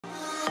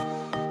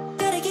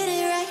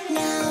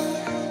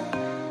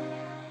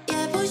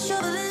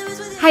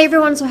Hi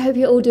everyone, so I hope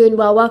you're all doing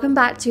well. Welcome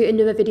back to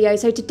another video.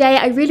 So today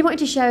I really wanted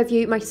to share with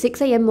you my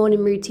 6 a.m. morning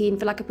routine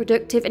for like a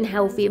productive and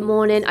healthy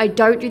morning. I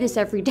don't do this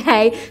every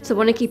day, so I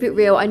want to keep it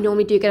real. I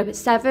normally do get up at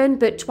 7,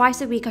 but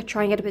twice a week I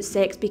try and get up at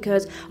 6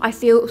 because I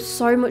feel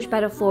so much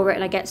better for it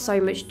and I get so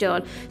much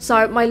done.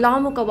 So my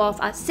alarm will go off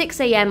at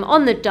 6 a.m.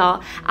 on the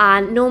dot,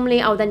 and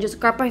normally I'll then just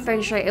grab my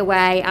phone straight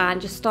away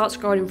and just start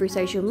scrolling through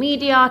social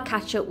media,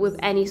 catch up with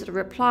any sort of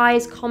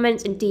replies,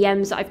 comments and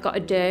DMs that I've got to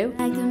do.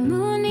 Like the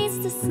moon needs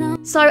the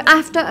sun. So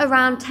after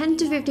around 10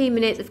 to 15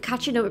 minutes of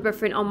catching up with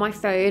everything on my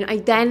phone, I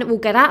then will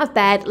get out of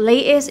bed.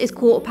 Latest is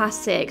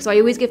 6:15, so I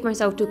always give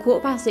myself to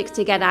 6:15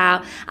 to get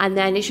out, and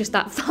then it's just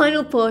that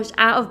final push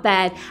out of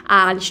bed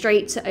and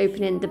straight to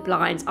opening the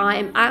blinds. I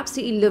am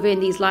absolutely loving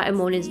these lighter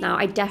mornings now.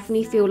 I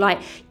definitely feel like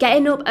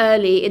getting up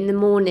early in the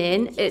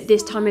morning at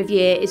this time of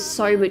year is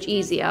so much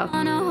easier.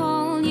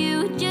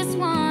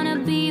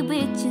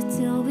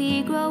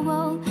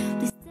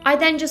 I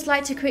then just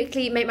like to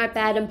quickly make my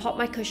bed and pop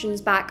my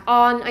cushions back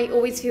on. I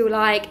always feel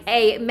like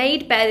a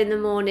made bed in the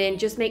morning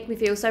just makes me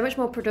feel so much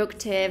more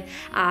productive.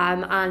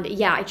 And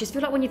yeah, I just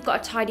feel like when you've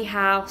got a tidy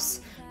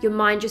house, your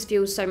mind just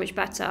feels so much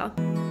better.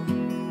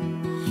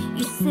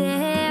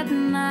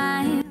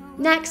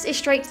 Next is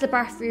straight to the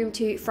bathroom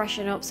to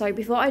freshen up. So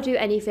before I do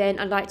anything,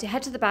 I like to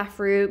head to the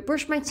bathroom,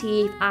 brush my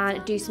teeth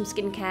and do some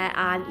skincare,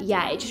 and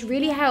yeah, it just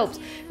really helps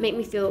make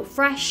me feel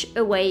fresh,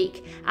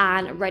 awake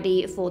and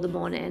ready for the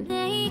morning.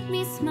 Make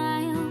me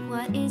smile.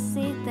 What is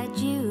it that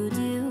you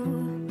do?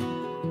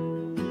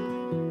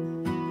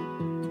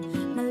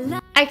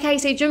 Okay,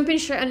 so jumping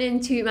straight on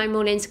into my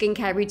morning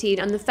skincare routine,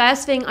 and the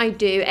first thing I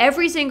do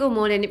every single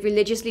morning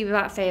religiously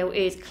without fail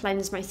is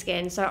cleanse my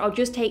skin. So I'll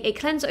just take a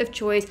cleanser of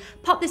choice,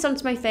 pop this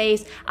onto my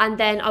face, and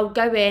then I'll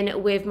go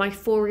in with my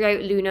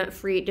Foreo Lunar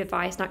Free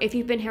device. Now if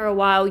you've been here a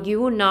while, you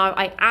will know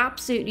I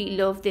absolutely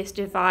love this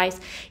device.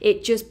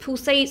 It just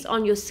pulsates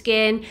on your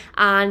skin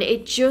and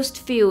it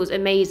just feels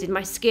amazing.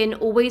 My skin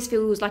always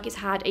feels like it's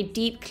had a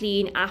deep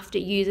clean after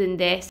using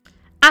this.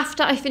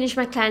 After I finish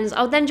my cleanse,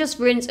 I'll then just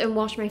rinse and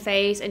wash my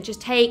face and just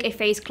take a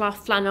face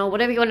cloth, flannel,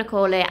 whatever you want to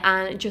call it,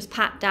 and just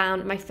pat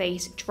down my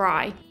face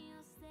dry.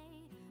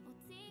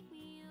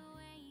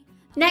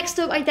 Next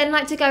up, I then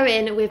like to go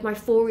in with my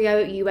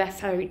Foreo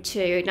UFO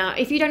 2. Now,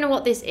 if you don't know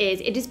what this is,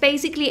 it is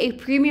basically a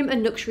premium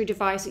and luxury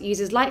device that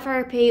uses light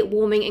therapy,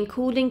 warming and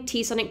cooling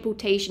T-sonic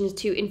pulsations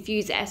to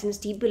infuse the essence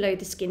deep below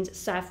the skin's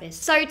surface.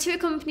 So to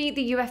accompany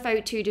the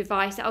UFO 2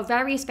 device, there are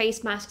various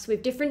face masks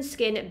with different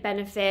skin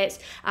benefits.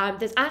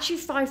 There's actually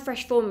 5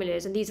 fresh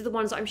formulas, and these are the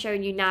ones that I'm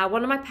showing you now.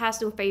 One of my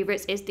personal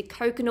favorites is the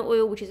coconut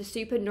oil, which is a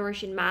super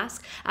nourishing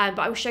mask, but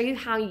I will show you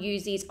how you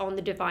use these on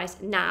the device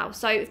now.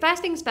 So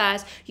first things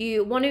first,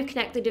 you want to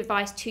connect the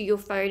device to your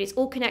phone. It's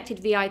all connected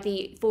via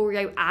the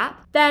Foreo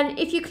app. Then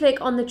if you click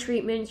on the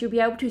treatments, you'll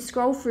be able to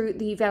scroll through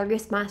the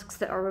various masks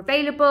that are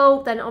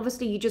available. Then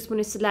obviously you just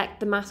want to select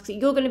the masks that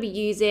you're going to be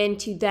using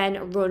to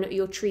then run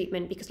your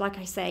treatment, because like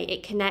I say,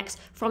 it connects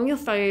from your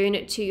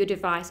phone to your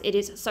device. It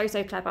is so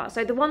clever.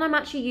 So the one I'm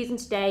actually using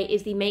today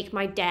is the Make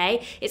My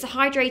Day. It's a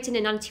hydrating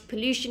and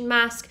anti-pollution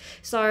mask.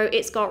 So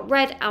it's got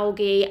red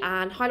algae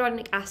and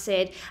hyaluronic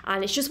acid,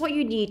 and it's just what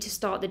you need to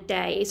start the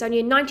day. It's only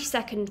a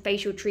 90-second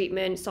facial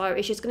treatment, so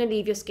it's just going to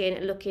leave your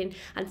skin looking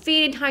and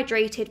feeling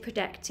hydrated,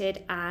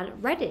 protected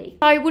and ready.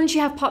 So once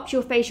you have popped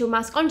your facial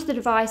mask onto the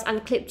device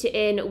and clipped it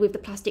in with the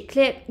plastic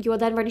clip, you are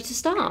then ready to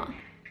start.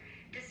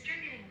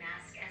 Distributing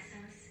mask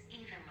essence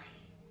evenly.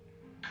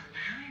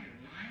 Allow your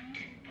mind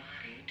and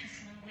body to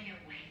slowly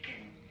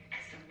awaken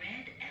as the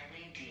red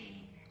LED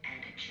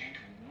and a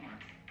gentle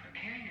warmth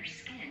prepare your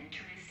skin to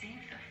receive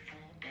the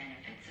full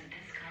benefits of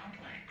this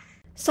complex.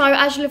 So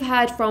as you'll have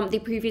heard from the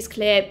previous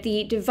clip,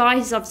 the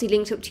device is obviously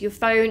linked up to your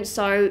phone,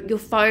 so your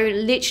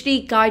phone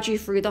literally guides you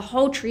through the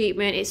whole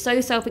treatment. It's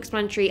so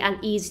self-explanatory and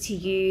easy to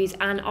use,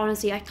 and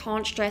honestly I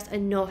can't stress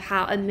enough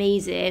how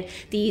amazing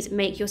these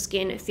make your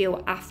skin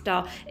feel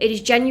after. It is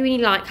genuinely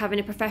like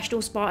having a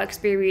professional spa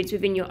experience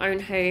within your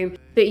own home.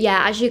 But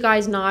yeah, as you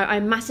guys know,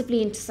 I'm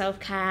massively into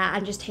self-care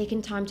and just taking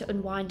time to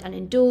unwind and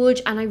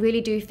indulge, and I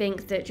really do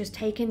think that just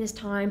taking this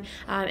time,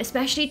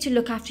 especially to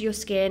look after your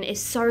skin,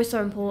 is so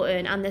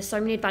important, and there's so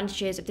many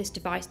advantages of this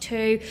device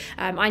too.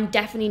 I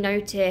definitely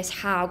notice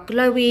how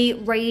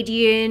glowy,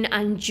 radiant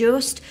and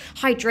just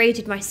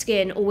hydrated my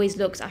skin always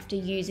looks after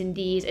using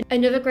these.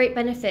 Another great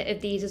benefit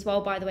of these as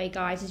well, by the way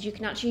guys, is you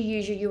can actually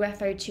use your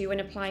UFO 2 when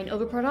applying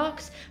other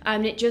products,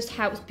 and it just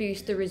helps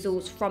boost the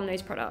results from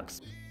those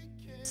products.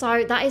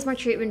 So that is my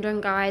treatment done,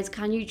 guys.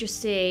 Can you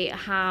just see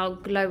how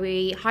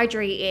glowy,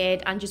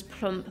 hydrated and just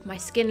plump my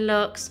skin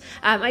looks?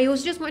 I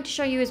also just wanted to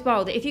show you as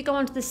well that if you go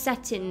onto the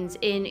settings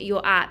in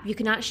your app, you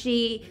can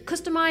actually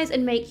customize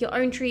and make your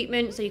own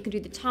treatment. So you can do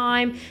the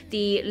time,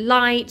 the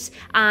light,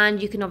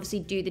 and you can obviously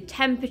do the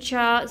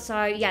temperature.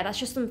 So yeah, that's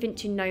just something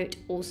to note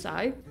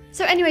also.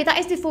 So anyway, that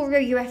is the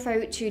Foreo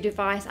UFO 2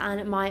 device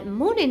and my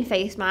morning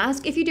face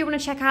mask. If you do want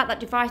to check out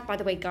that device, by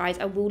the way, guys,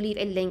 I will leave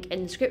a link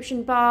in the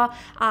description bar.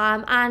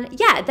 And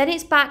yeah, then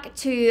it's back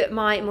to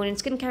my morning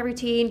skincare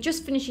routine,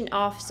 just finishing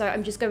off. So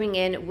I'm just going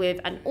in with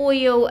an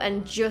oil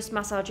and just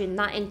massaging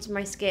that into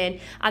my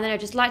skin. And then I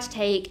just like to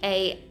take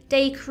a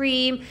day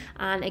cream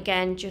and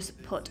again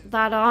just put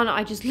that on.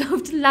 I just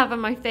love to lather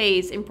my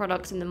face in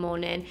products in the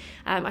morning.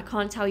 I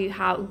can't tell you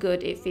how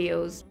good it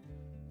feels.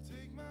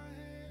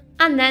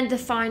 And then the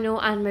final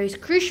and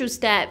most crucial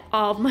step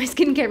of my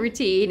skincare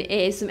routine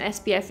is some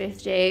SPF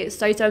 50.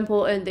 So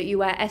important that you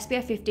wear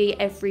SPF 50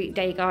 every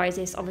day, guys.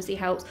 This obviously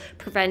helps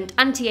prevent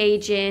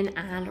anti-aging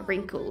and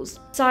wrinkles.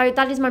 So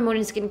that is my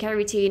morning skincare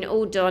routine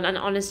all done, and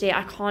honestly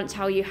I can't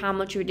tell you how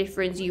much of a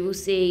difference you will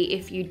see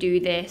if you do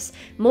this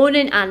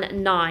morning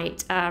and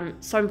night.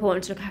 So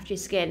important to look after your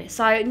skin.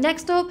 So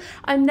next up,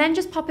 I'm then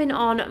just popping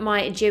on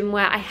my gym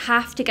wear. I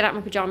have to get out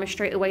my pajamas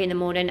straight away in the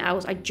morning,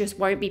 else I just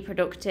won't be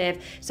productive.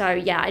 So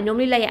yeah, I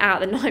normally lay it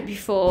out the night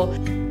before.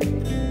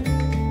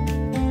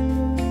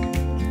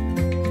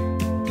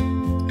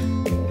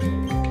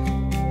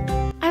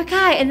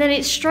 Okay, and then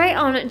it's straight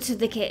on to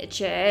the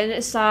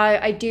kitchen. So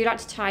I do like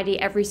to tidy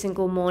every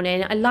single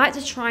morning. I like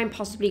to try and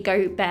possibly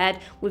go to bed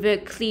with a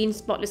clean,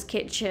 spotless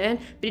kitchen,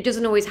 but it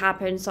doesn't always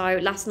happen. So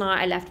last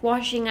night I left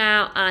washing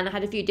out and I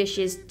had a few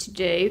dishes to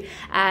do.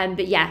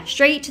 But yeah,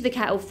 straight to the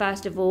kettle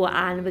first of all,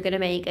 and we're gonna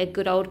make a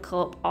good old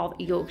cup of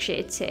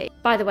Yorkshire tea.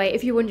 By the way,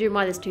 if you're wondering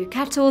why there's two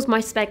kettles, my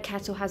spare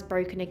kettle has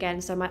broken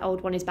again, so my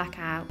old one is back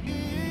out.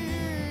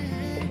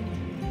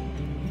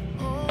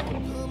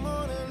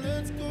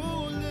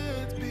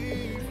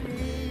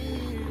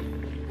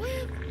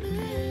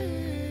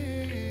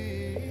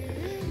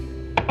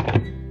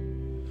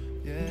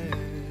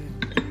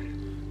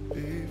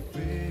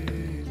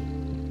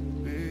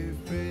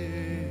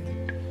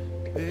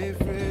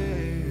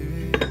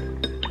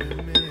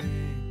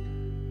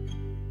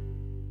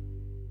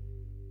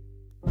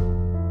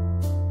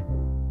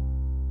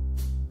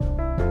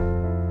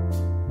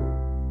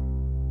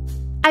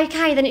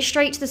 Okay, then it's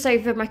straight to the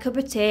sofa with my cup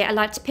of tea. I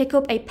like to pick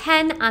up a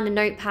pen and a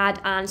notepad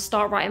and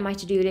start writing my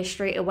to-do list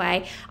straight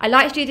away. I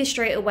like to do this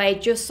straight away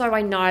just so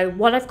I know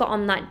what I've got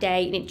on that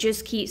day, and it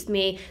just keeps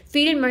me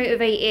feeling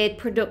motivated,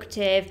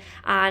 productive,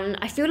 and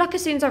I feel like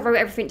as soon as I wrote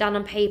everything down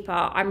on paper,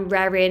 I'm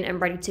raring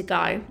and ready to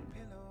go.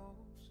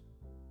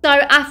 So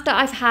after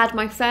I've had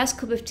my first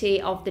cup of tea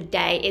of the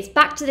day, it's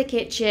back to the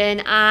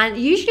kitchen, and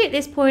usually at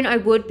this point I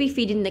would be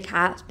feeding the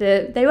cats,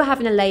 but they were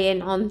having a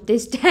lay-in on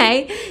this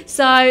day.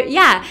 So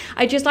yeah,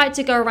 I just like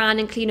to go around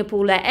and clean up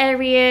all their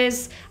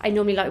areas. I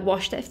normally like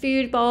wash their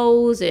food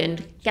bowls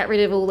and get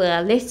rid of all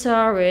the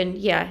litter and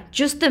yeah,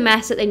 just the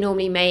mess that they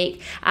normally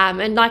make.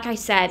 And like I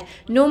said,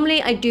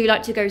 normally I do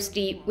like to go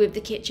sleep with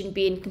the kitchen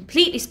being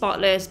completely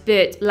spotless,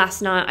 but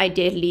last night I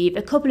did leave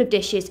a couple of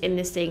dishes in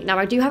the sink. Now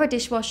I do have a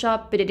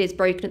dishwasher, but it is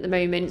broken at the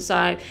moment.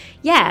 So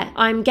yeah,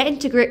 I'm getting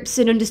to grips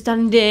and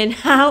understanding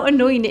how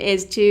annoying it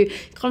is to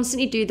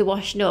constantly do the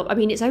washing up. I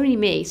mean, it's only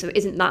me, so it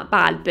isn't that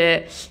bad,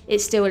 but it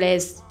still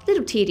is a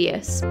little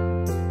tedious.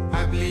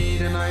 I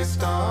bleed and I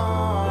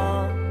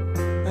starve,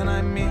 and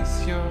I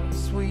miss your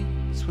sweet,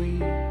 sweet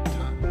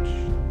touch.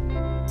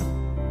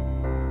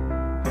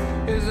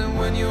 Isn't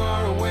when you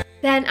are away.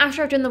 Then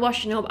after I've done the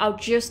washing up, I'll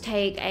just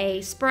take a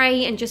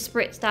spray and just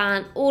spritz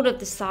down all of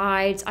the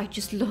sides. I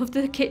just love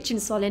the kitchen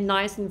smelling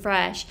nice and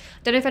fresh.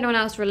 Don't know if anyone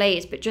else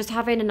relates, but just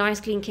having a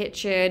nice clean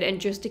kitchen and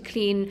just a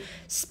clean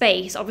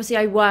space. Obviously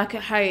I work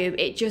at home,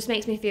 it just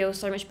makes me feel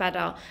so much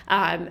better.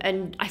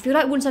 And I feel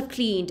like once I've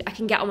cleaned, I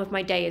can get on with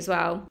my day as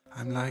well.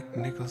 I'm like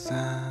nickels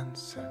and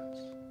cents.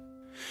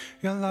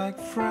 You're like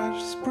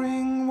fresh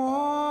spring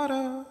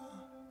water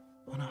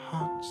on a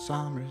hot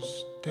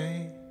summer's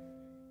day.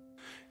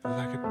 You're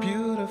like a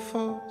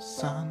beautiful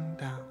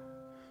sundown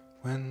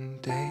when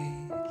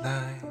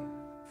daylight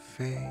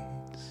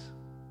fades.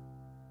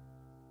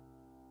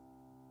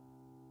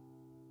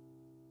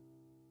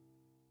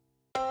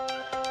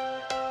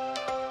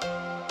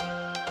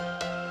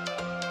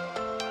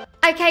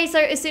 Okay, so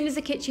as soon as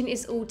the kitchen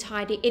is all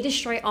tidy, it is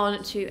straight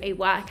on to a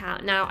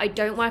workout. Now, I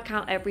don't work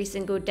out every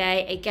single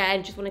day.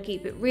 Again, just want to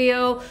keep it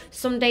real.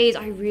 Some days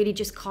I really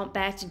just can't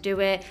bear to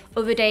do it.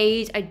 Other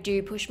days I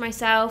do push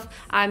myself.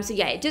 So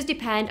yeah, it does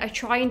depend. I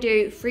try and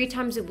do 3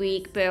 times a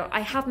week, but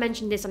I have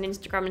mentioned this on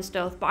Instagram and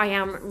stuff, but I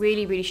am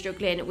really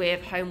struggling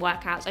with home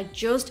workouts. I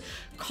just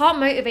can't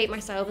motivate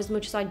myself as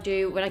much as I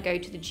do when I go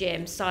to the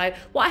gym. So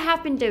what I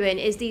have been doing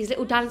is these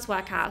little dance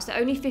workouts. They're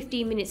only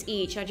 15 minutes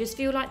each. I just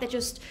feel like they're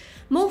just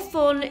more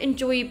fun,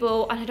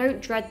 enjoyable, and I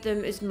don't dread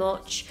them as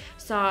much.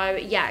 So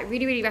yeah, I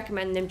really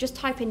recommend them. Just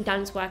type in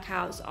dance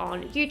workouts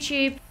on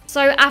YouTube.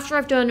 So after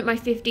I've done my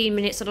 15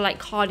 minutes sort of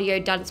like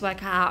cardio dance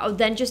workout, I'll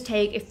then just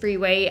take a free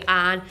weight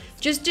and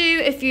just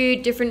do a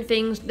few different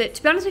things that,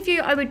 to be honest with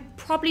you, I would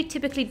probably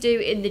typically do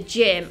in the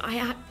gym. I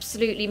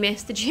absolutely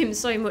miss the gym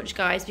so much,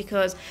 guys,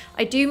 because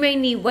I do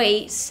mainly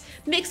weights,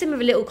 mix in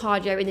with a little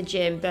cardio in the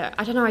gym, but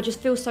I don't know, I just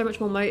feel so much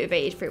more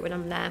motivated for it when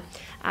I'm there.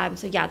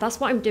 So yeah, that's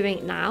what I'm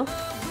doing now.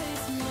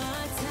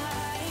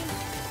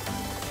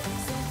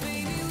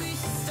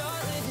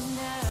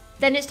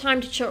 Then it's time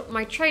to chuck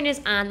my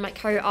trainers and my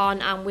coat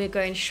on, and we're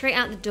going straight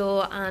out the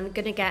door and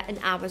gonna get an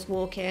hour's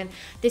walk in.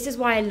 This is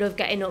why I love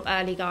getting up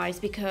early, guys,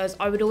 because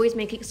I would always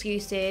make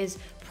excuses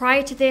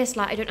prior to this,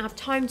 like I don't have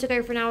time to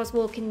go for an hour's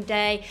walk in a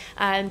day,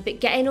 but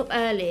getting up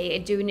early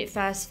and doing it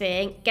first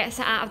thing gets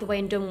it out of the way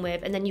and done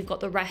with, and then you've got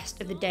the rest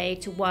of the day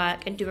to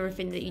work and do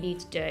everything that you need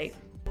to do.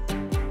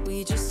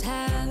 We just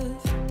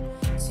have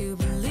to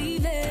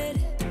believe it,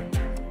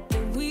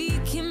 that we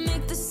can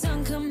make the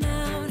sun come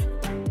out.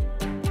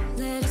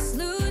 Let us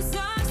lose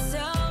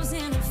ourselves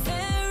in a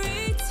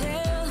fairy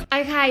tale.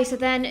 Okay, so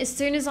then as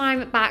soon as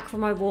I'm back from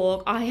my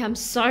walk, I am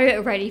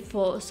so ready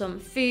for some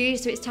food.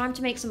 So it's time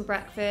to make some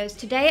breakfast.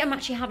 Today I'm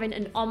actually having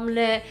an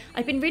omelette.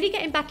 I've been really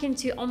getting back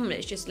into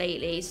omelettes just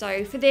lately.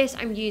 So for this,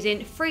 I'm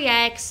using 3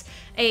 eggs,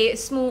 a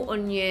small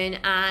onion,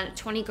 and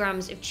 20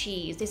 grams of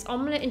cheese. This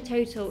omelette in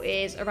total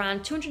is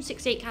around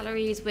 268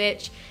 calories,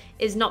 which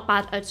is not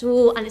bad at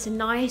all. And it's a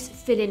nice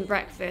filling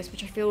breakfast,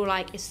 which I feel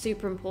like is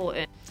super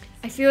important.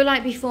 I feel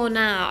like before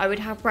now I would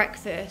have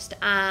breakfast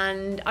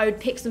and I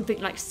would pick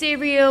something like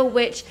cereal,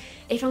 which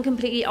if I'm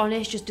completely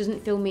honest just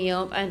doesn't fill me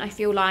up, and I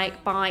feel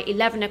like by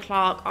 11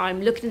 o'clock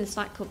I'm looking in the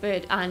snack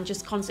cupboard and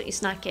just constantly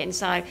snacking.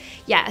 So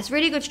yeah, it's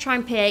really good to try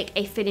and pick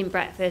a filling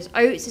breakfast.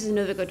 Oats is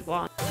another good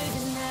one.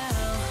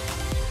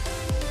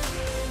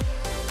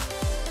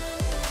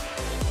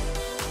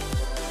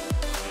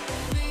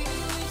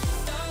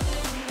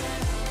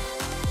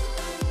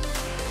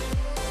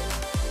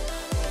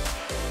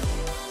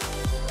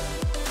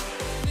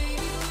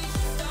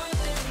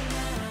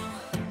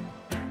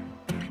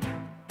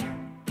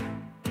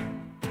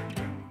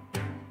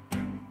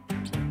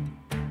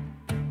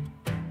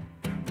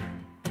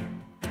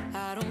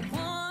 I don't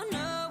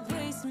wanna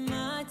waste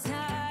my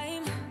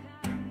time,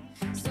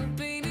 so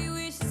baby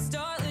we should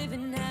start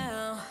living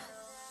now.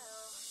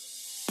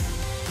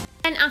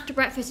 And after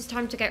breakfast, it's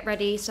time to get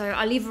ready. So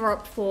I'll either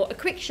up for a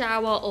quick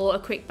shower or a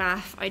quick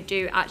bath. I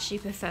do actually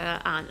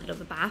prefer and love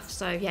a bath.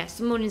 So yeah,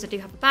 some mornings I do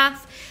have a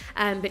bath,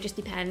 but it just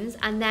depends.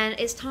 And then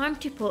it's time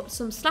to put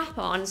some slap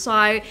on.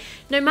 So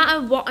no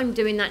matter what I'm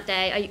doing that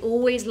day, I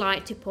always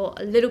like to put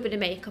a little bit of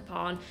makeup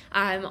on.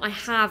 I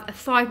have a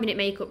 5-minute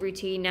makeup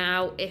routine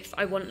now if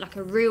I want like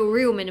a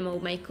real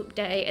minimal makeup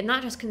day. And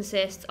that just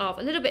consists of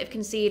a little bit of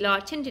concealer,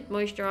 tinted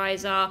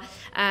moisturizer,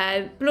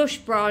 blush,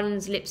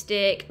 bronze,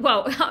 lipstick.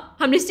 Well,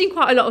 I'm listing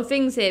quite a lot of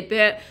things here,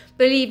 but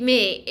believe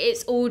me,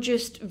 it's all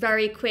just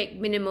very quick,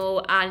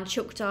 minimal, and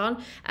chucked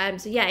on.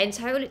 So yeah, in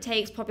total it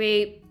takes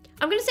probably,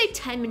 I'm gonna say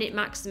 10-minute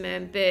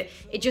maximum, but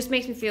it just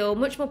makes me feel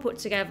much more put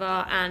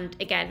together and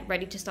again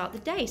ready to start the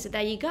day. So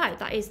there you go,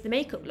 that is the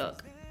makeup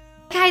look.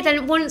 Okay,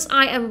 then once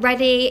I am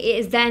ready, it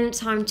is then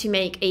time to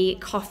make a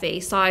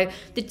coffee. So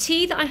the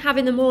tea that I have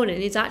in the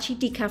morning is actually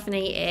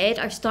decaffeinated.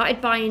 I've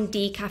started buying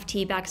decaf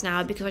tea bags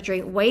now because I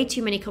drink way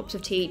too many cups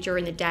of tea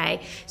during the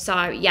day.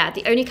 So yeah,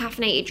 the only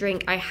caffeinated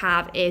drink I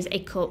have is a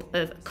cup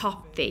of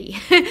coffee.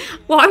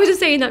 Why was I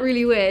saying that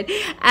really weird?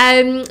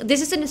 This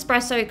is an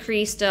espresso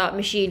barista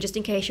machine, just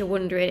in case you're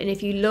wondering. And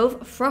if you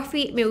love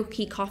frothy,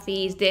 milky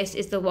coffees, this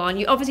is the one.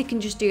 You obviously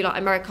can just do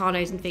like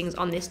Americanos and things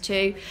on this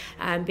too.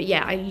 But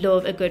yeah, I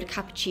love a good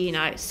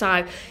cappuccino.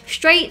 So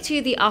straight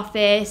to the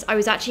office. I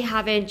was actually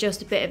having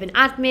just a bit of an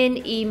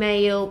admin,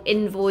 email,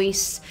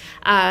 invoice,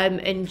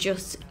 and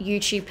just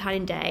YouTube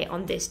planning day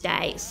on this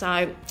day.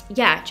 So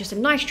yeah, just a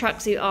nice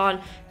tracksuit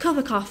on, cup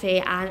of coffee,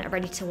 and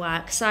ready to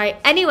work. So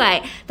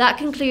anyway, that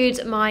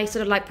concludes my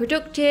sort of like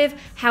productive,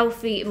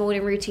 healthy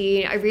morning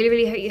routine. I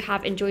really hope you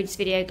have enjoyed this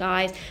video,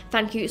 guys.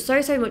 Thank you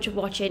so much for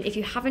watching. If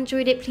you have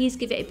enjoyed it, please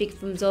give it a big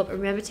thumbs up and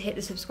remember to hit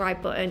the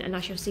subscribe button, and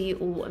I shall see you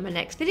all in my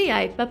next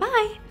video. Bye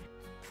bye.